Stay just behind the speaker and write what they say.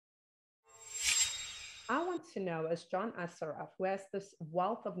I want to know, as John Assaraf, who has this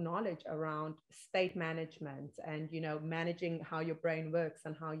wealth of knowledge around state management and, managing how your brain works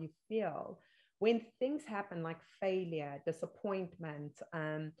and how you feel, when things happen like failure, disappointment,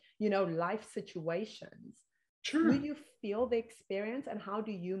 life situations, do Sure. you feel the experience and how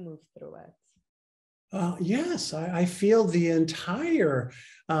do you move through it? Yes, I feel the entire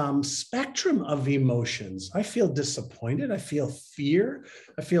spectrum of emotions. I feel disappointed. I feel fear.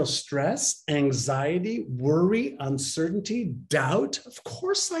 I feel stress, anxiety, worry, uncertainty, doubt. Of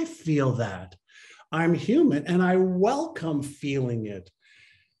course, I feel that. I'm human and I welcome feeling it.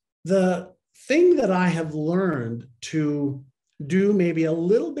 The thing that I have learned to do maybe a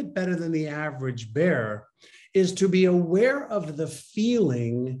little bit better than the average bear is to be aware of the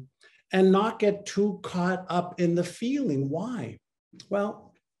feeling and not get too caught up in the feeling. Why?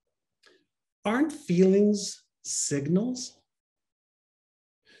 Well, aren't feelings signals?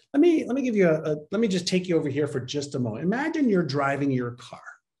 Let me give you let me just take you over here for just a moment. Imagine you're driving your car.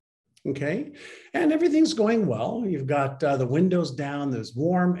 Okay. And everything's going well. You've got the windows down, there's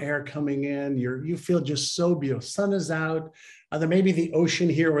warm air coming in. You feel just so beautiful. Sun is out. There may be the ocean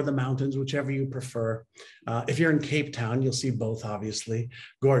here or the mountains, whichever you prefer. If you're in Cape Town, you'll see both, obviously.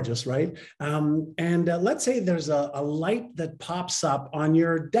 Gorgeous, right? And let's say there's a light that pops up on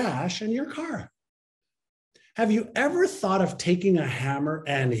your dash in your car. Have you ever thought of taking a hammer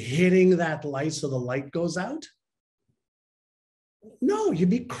and hitting that light so the light goes out? No,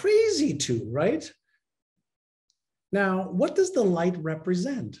 you'd be crazy to, right? Now, what does the light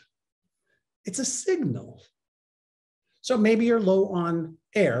represent? It's a signal. So maybe you're low on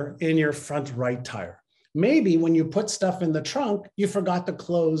air in your front right tire. Maybe when you put stuff in the trunk, you forgot to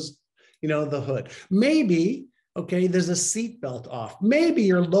close, the hood. Maybe, okay, there's a seatbelt off. Maybe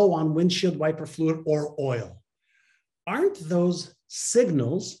you're low on windshield wiper fluid or oil. Aren't those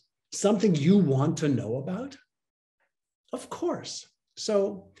signals something you want to know about? Of course.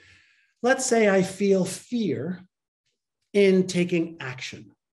 So let's say I feel fear in taking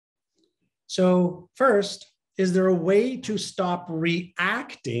action. So first, is there a way to stop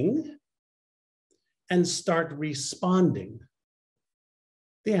reacting and start responding?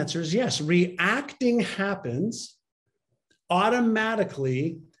 The answer is yes. Reacting happens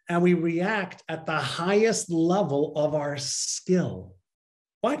automatically, and we react at the highest level of our skill.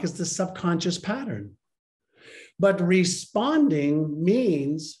 Why? Because the subconscious pattern. But responding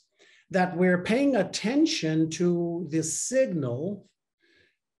means that we're paying attention to the signal.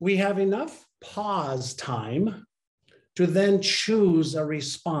 We have enough pause time to then choose a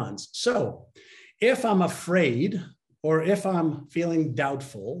response. So if I'm afraid, or if I'm feeling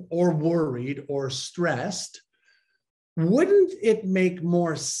doubtful or worried or stressed, wouldn't it make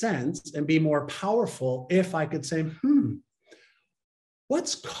more sense and be more powerful if I could say,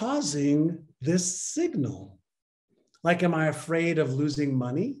 what's causing this signal? Like, am I afraid of losing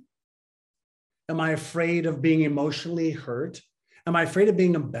money? Am I afraid of being emotionally hurt? Am I afraid of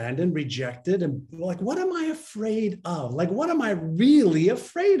being abandoned, rejected? And what am I afraid of? What am I really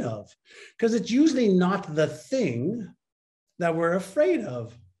afraid of? Because it's usually not the thing that we're afraid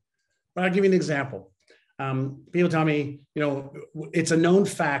of. But I'll give you an example. People tell me, it's a known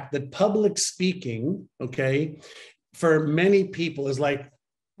fact that public speaking, okay, for many people is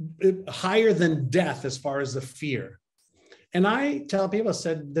higher than death as far as the fear. And I tell people, I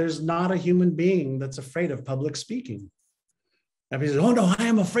said, there's not a human being that's afraid of public speaking. And people say, oh no, I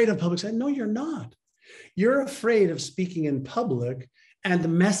am afraid of public speaking. No, you're not. You're afraid of speaking in public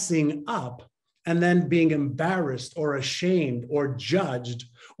and messing up and then being embarrassed or ashamed or judged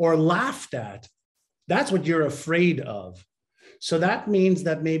or laughed at. That's what you're afraid of. So that means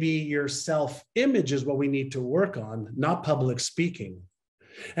that maybe your self-image is what we need to work on, not public speaking.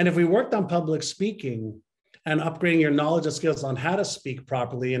 And if we worked on public speaking and upgrading your knowledge and skills on how to speak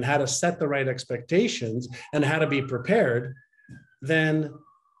properly and how to set the right expectations and how to be prepared, then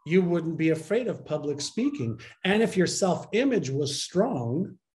you wouldn't be afraid of public speaking. And if your self-image was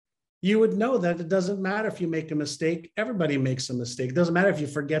strong, you would know that it doesn't matter if you make a mistake. Everybody makes a mistake. It doesn't matter if you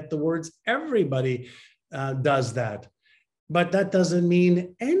forget the words. Everybody does that. But that doesn't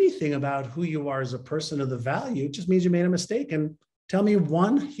mean anything about who you are as a person or the value. It just means you made a mistake. And tell me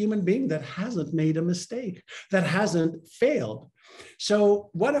one human being that hasn't made a mistake, that hasn't failed. So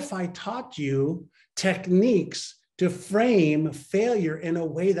what if I taught you techniques to frame failure in a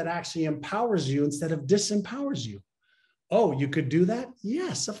way that actually empowers you instead of disempowers you? Oh, you could do that?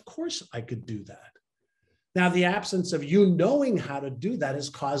 Yes, of course I could do that. Now, the absence of you knowing how to do that is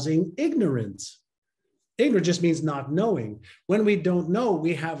causing ignorance. Ignorance just means not knowing. When we don't know,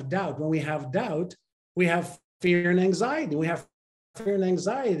 we have doubt. When we have doubt, we have fear and anxiety. We have fear and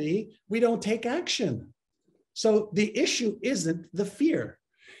anxiety, we don't take action. So the issue isn't the fear.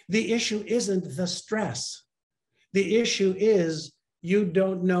 The issue isn't the stress. The issue is you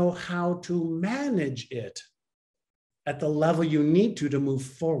don't know how to manage it at the level you need to move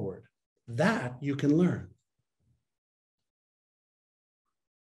forward. That you can learn.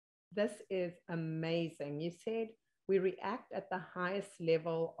 This is amazing. You said we react at the highest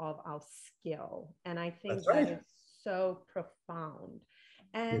level of our skill. And I think that is so profound.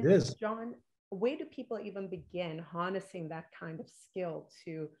 And it is. John, where do people even begin harnessing that kind of skill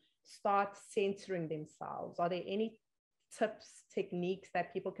to start centering themselves? Are there any tips, techniques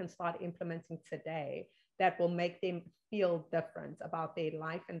that people can start implementing today that will make them feel different about their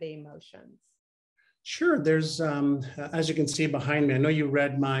life and their emotions? Sure. There's, as you can see behind me, I know you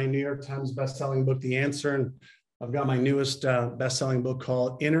read my New York Times bestselling book, The Answer, and I've got my newest bestselling book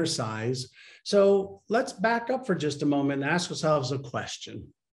called Inner Size. So let's back up for just a moment and ask ourselves a question.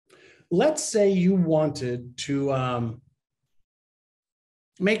 Let's say you wanted to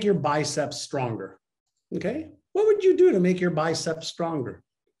make your biceps stronger. Okay. What would you do to make your biceps stronger?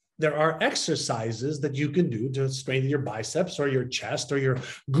 There are exercises that you can do to strengthen your biceps or your chest or your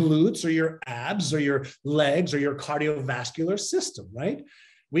glutes or your abs or your legs or your cardiovascular system, right?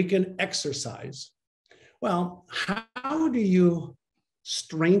 We can exercise. Well, how do you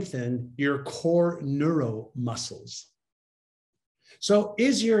strengthen your core neuromuscles? So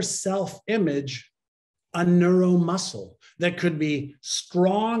is your self-image a neuromuscle that could be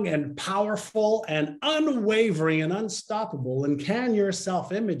strong and powerful and unwavering and unstoppable? And can your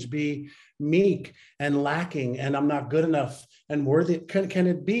self-image be meek and lacking and I'm not good enough and worthy? Can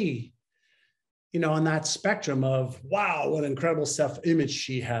it be, on that spectrum of, wow, what incredible self-image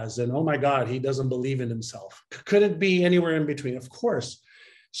she has, and oh my God, he doesn't believe in himself? Could it be anywhere in between? Of course.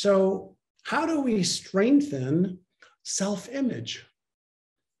 So how do we strengthen self-image?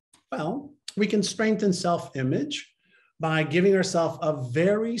 Well, we can strengthen self-image by giving ourselves a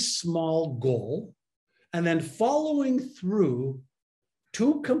very small goal and then following through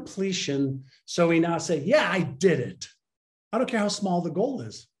to completion. So we now say, yeah, I did it. I don't care how small the goal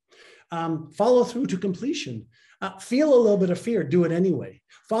is. Follow through to completion. Feel a little bit of fear, do it anyway.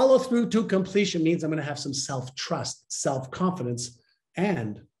 Follow through to completion means I'm going to have some self-trust, self-confidence,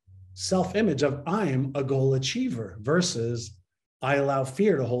 and self-image of I'm a goal achiever versus I allow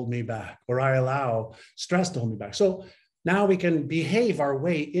fear to hold me back, or I allow stress to hold me back. So now we can behave our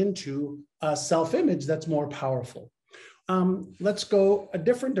way into a self-image that's more powerful. Let's go a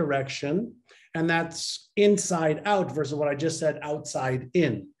different direction, and that's inside out versus what I just said, outside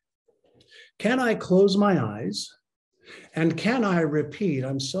in. Can I close my eyes and can I repeat,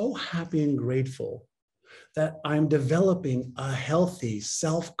 I'm so happy and grateful that I'm developing a healthy,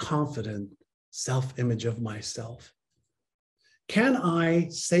 self-confident self-image of myself? Can I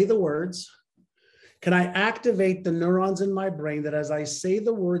say the words? Can I activate the neurons in my brain that as I say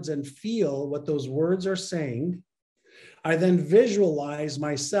the words and feel what those words are saying, I then visualize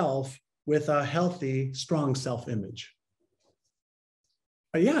myself with a healthy, strong self-image?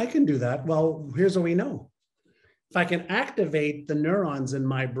 Yeah, I can do that. Well, here's what we know. If I can activate the neurons in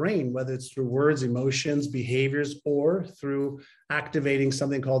my brain, whether it's through words, emotions, behaviors, or through activating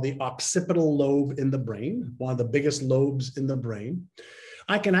something called the occipital lobe in the brain, one of the biggest lobes in the brain,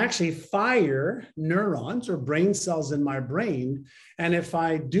 I can actually fire neurons or brain cells in my brain. And if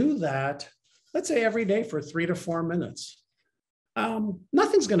I do that, let's say every day for 3 to 4 minutes,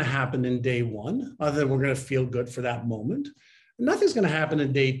 nothing's going to happen in day one, other than we're going to feel good for that moment. Nothing's going to happen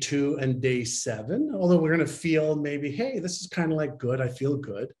in day 2 and day 7, although we're going to feel maybe, hey, this is kind of like good. I feel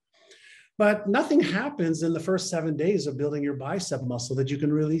good. But nothing happens in the first 7 days of building your bicep muscle that you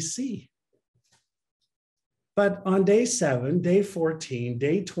can really see. But on day 7, day 14,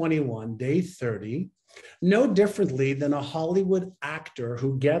 day 21, day 30, no differently than a Hollywood actor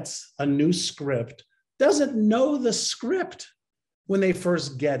who gets a new script, doesn't know the script when they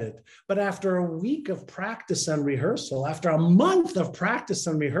first get it. But after a week of practice and rehearsal, after a month of practice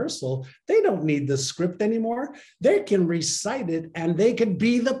and rehearsal, they don't need the script anymore. They can recite it and they can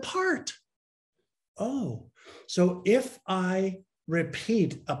be the part. Oh, so if I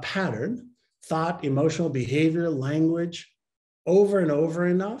repeat a pattern, thought, emotional behavior, language, over and over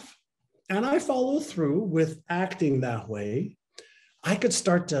enough, and I follow through with acting that way, I could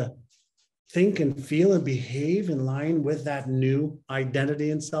start to think and feel and behave in line with that new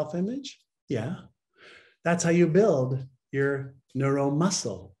identity and self-image. Yeah, that's how you build your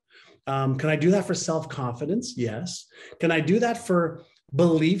neuromuscle. Can I do that for self-confidence? Yes. Can I do that for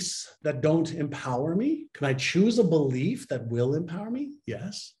beliefs that don't empower me? Can I choose a belief that will empower me?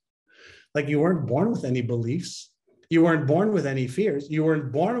 Yes. Like you weren't born with any beliefs. You weren't born with any fears. You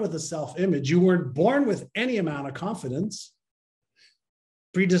weren't born with a self-image. You weren't born with any amount of confidence.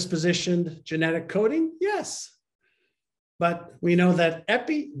 Predispositioned genetic coding? Yes. But we know that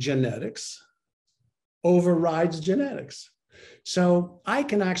epigenetics overrides genetics. So I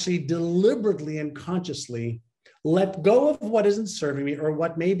can actually deliberately and consciously let go of what isn't serving me or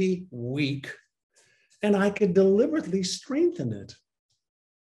what may be weak, and I could deliberately strengthen it.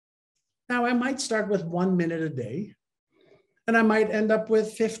 Now, I might start with 1 minute a day, and I might end up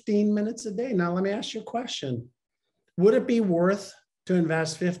with 15 minutes a day. Now, let me ask you a question. Would it be worth to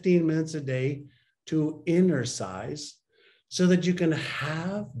invest 15 minutes a day to inner size so that you can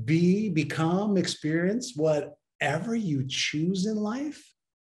become, experience whatever you choose in life?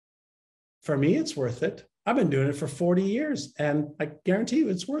 For me, it's worth it. I've been doing it for 40 years, and I guarantee you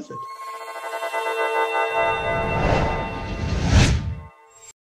it's worth it.